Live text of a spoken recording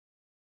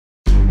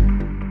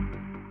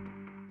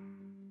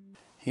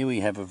Here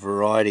we have a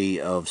variety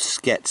of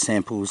scat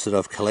samples that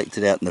I've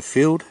collected out in the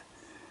field.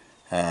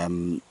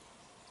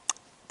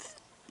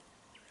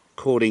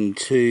 According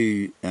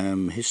to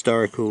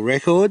historical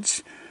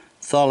records,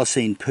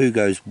 thylacine poo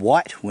goes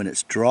white when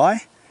it's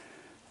dry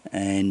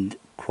and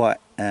quite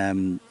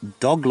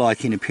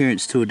dog-like in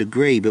appearance to a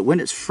degree, but when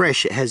it's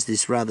fresh it has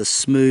this rather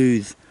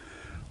smooth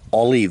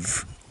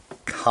olive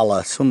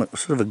colour, sort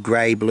of a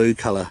grey-blue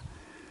colour.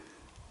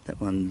 That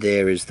one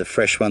there is the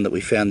fresh one that we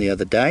found the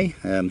other day.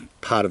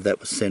 Part of that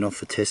was sent off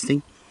for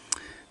testing.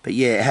 But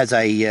yeah, it has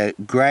a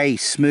grey,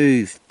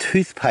 smooth,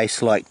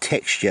 toothpaste-like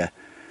texture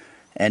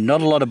and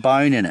not a lot of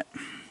bone in it.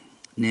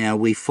 Now,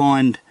 we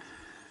find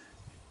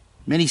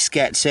many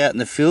scats out in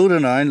the field,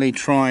 and I only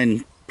try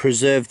and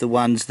preserve the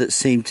ones that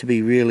seem to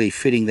be really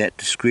fitting that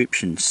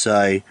description.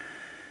 So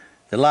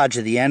the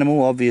larger the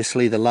animal,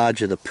 obviously the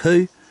larger the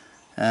poo,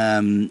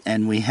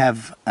 and we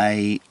have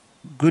a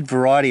good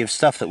variety of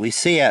stuff that we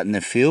see out in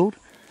the field.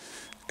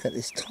 Got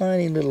this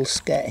tiny little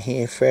scat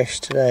here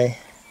fresh today,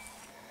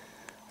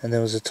 and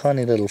there was a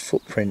tiny little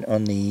footprint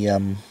on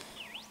the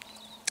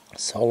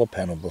solar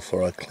panel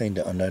before I cleaned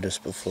it. I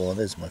noticed before.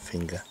 There's my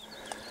finger.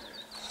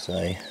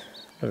 So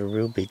not a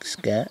real big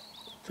scat,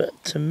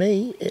 but to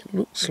me it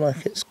looks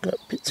like it's got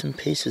bits and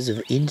pieces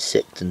of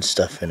insect and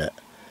stuff in it,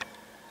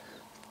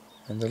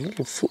 and the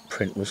little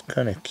footprint was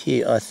kind of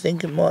cute. I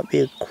think it might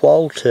be a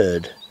quoll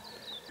turd.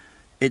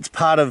 It's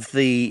part of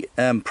the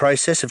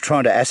process of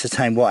trying to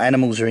ascertain what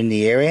animals are in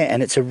the area,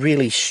 and it's a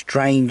really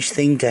strange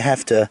thing to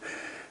have to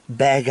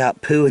bag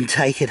up poo and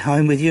take it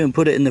home with you and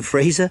put it in the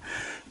freezer.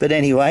 But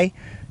anyway,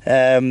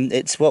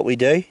 it's what we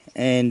do,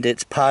 and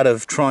it's part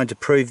of trying to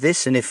prove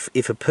this. And if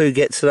a poo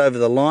gets it over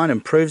the line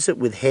and proves it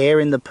with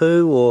hair in the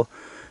poo or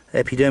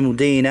epidermal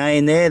DNA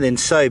in there, then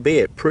so be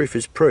it. Proof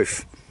is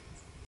proof.